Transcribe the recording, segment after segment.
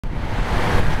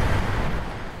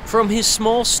From his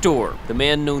small store, the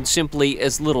man known simply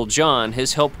as Little John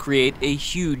has helped create a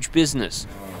huge business.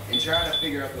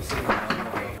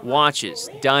 Watches,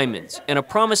 diamonds, and a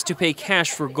promise to pay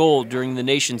cash for gold during the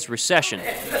nation's recession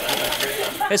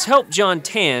has helped John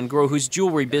Tan grow his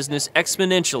jewelry business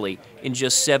exponentially in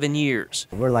just 7 years.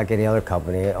 We're like any other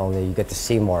company, only you get to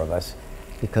see more of us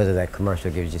because of that commercial.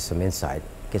 Gives you some insight,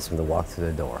 gets them to walk through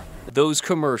the door. Those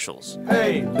commercials.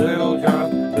 Hey, Little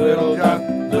John, Little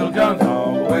John, Little John's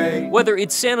on the way. Whether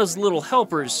it's Santa's Little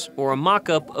Helpers or a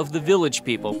mock-up of the Village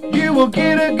People. You will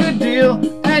get a good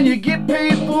deal and you get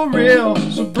paid for real,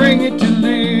 so bring it to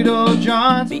Little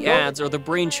John's. The ads are the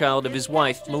brainchild of his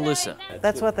wife, Melissa.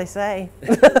 That's what they say.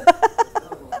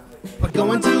 We're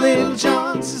going to Little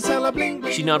John's to sell a bling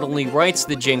bling. She not only writes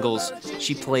the jingles,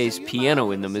 she plays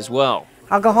piano in them as well.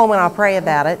 I'll go home and I'll pray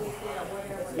about it.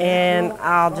 And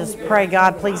I'll just pray,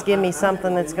 God, please give me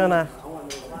something that's going to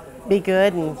be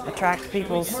good and attract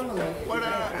people's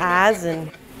eyes. And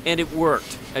it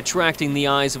worked, attracting the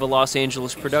eyes of a Los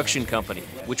Angeles production company,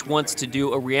 which wants to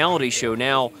do a reality show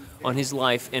now on his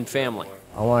life and family.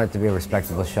 I want it to be a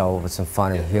respectable show with some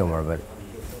fun and humor, but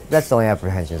that's the only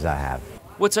apprehensions I have.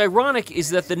 What's ironic is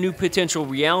that the new potential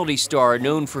reality star,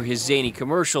 known for his zany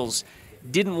commercials,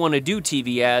 didn't want to do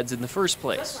TV ads in the first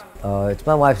place. It's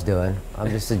my wife's doing. I'm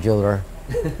just a jeweler,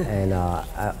 and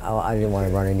I didn't want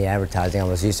to run any advertising. I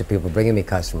was used to people bringing me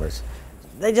customers.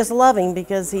 they just love him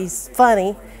because he's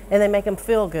funny and they make him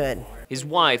feel good. His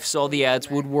wife saw the ads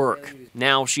would work.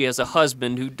 Now she has a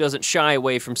husband who doesn't shy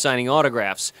away from signing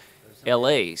autographs.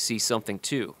 LA sees something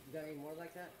too.